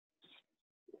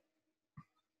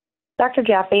Dr.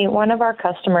 Jaffe, one of our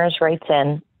customers writes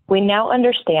in, we now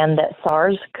understand that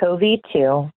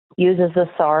SARS-CoV-2 uses the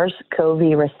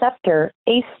SARS-CoV receptor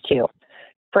ACE2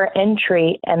 for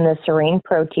entry and the serine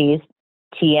protease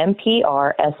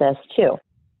TMPRSS2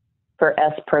 for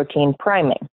S protein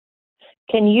priming.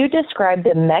 Can you describe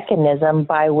the mechanism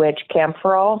by which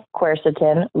Kaempferol,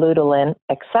 Quercetin, Luteolin,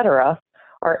 etc.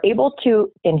 are able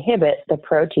to inhibit the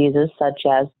proteases such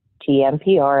as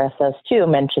TMPRSS2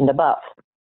 mentioned above?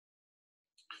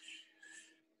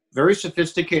 Very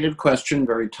sophisticated question,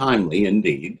 very timely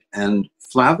indeed. And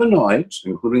flavonoids,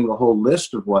 including the whole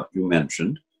list of what you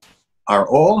mentioned, are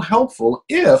all helpful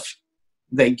if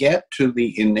they get to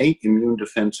the innate immune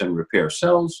defense and repair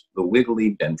cells, the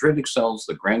wiggly dendritic cells,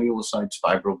 the granulocytes,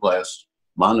 fibroblasts,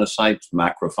 monocytes,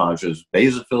 macrophages,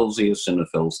 basophils,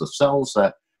 eosinophils, the cells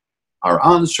that are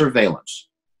on surveillance.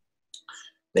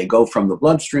 They go from the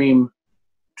bloodstream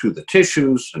to the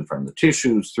tissues, and from the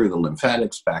tissues through the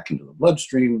lymphatics back into the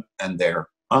bloodstream, and they're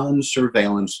on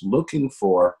surveillance looking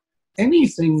for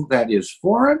anything that is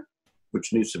foreign,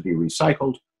 which needs to be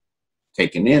recycled,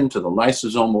 taken into the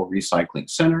lysosomal recycling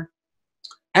center,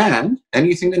 and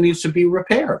anything that needs to be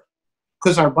repaired,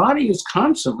 because our body is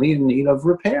constantly in need of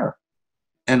repair.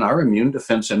 And our immune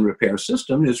defense and repair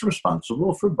system is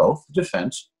responsible for both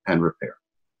defense and repair.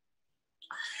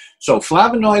 So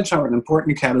flavonoids are an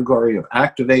important category of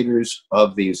activators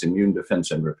of these immune defense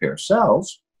and repair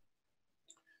cells,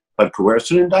 but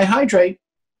quercetin dihydrate,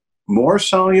 more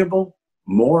soluble,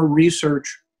 more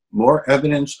research, more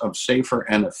evidence of safer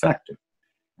and effective.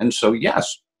 And so,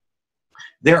 yes,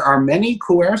 there are many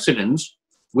quercetins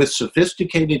with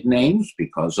sophisticated names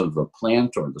because of the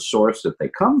plant or the source that they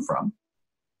come from.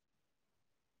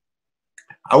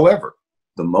 However,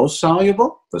 the most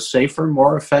soluble, the safer,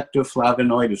 more effective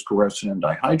flavonoid is quercetin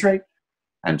dihydrate,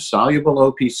 and soluble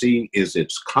OPC is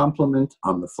its complement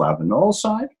on the flavonol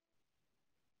side.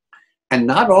 And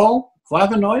not all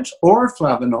flavonoids or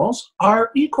flavanols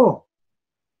are equal.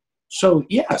 So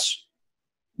yes,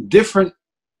 different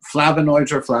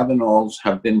flavonoids or flavanols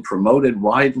have been promoted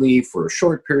widely for a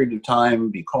short period of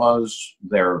time because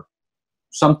they're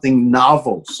something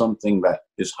novel, something that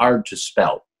is hard to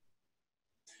spell.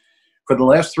 For the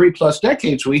last 3+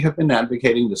 decades, we have been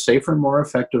advocating the safer, more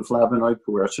effective flavonoid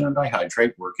quercetin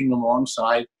dihydrate, working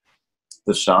alongside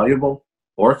the soluble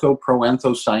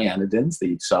orthoproanthocyanidins,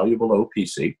 the soluble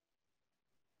OPC.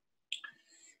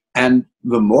 And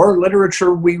the more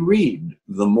literature we read,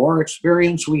 the more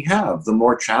experience we have, the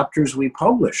more chapters we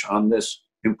publish on this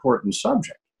important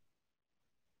subject,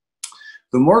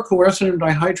 the more quercetin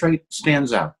dihydrate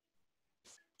stands out.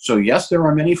 So yes, there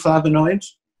are many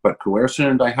flavonoids, but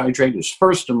quercetin dihydrate is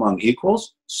first among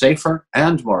equals, safer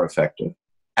and more effective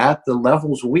at the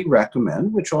levels we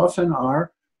recommend, which often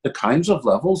are the kinds of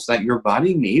levels that your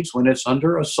body needs when it's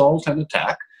under assault and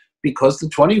attack, because the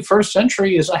 21st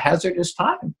century is a hazardous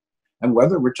time. And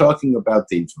whether we're talking about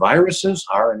these viruses,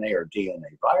 RNA or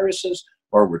DNA viruses,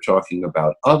 or we're talking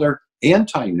about other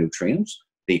anti-nutrients,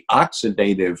 the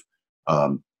oxidative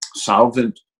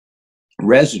solvent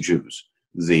residues,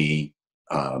 the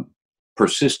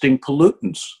persisting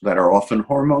pollutants that are often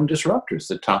hormone disruptors,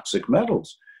 the toxic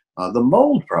metals, the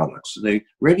mold products, the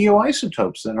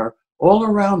radioisotopes that are all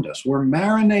around us. We're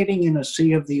marinating in a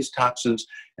sea of these toxins,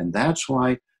 and that's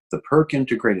why the PERC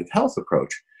integrative health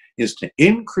approach is to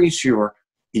increase your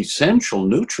essential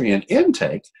nutrient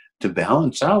intake to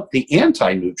balance out the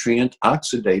anti-nutrient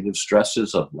oxidative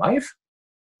stresses of life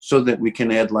so that we can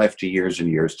add life to years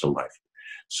and years to life.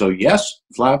 So yes,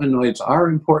 flavonoids are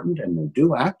important, and they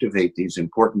do activate these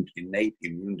important innate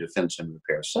immune defense and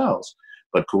repair cells,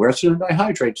 but quercetin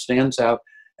dihydrate stands out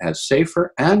as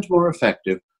safer and more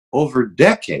effective over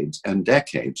decades and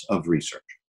decades of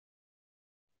research.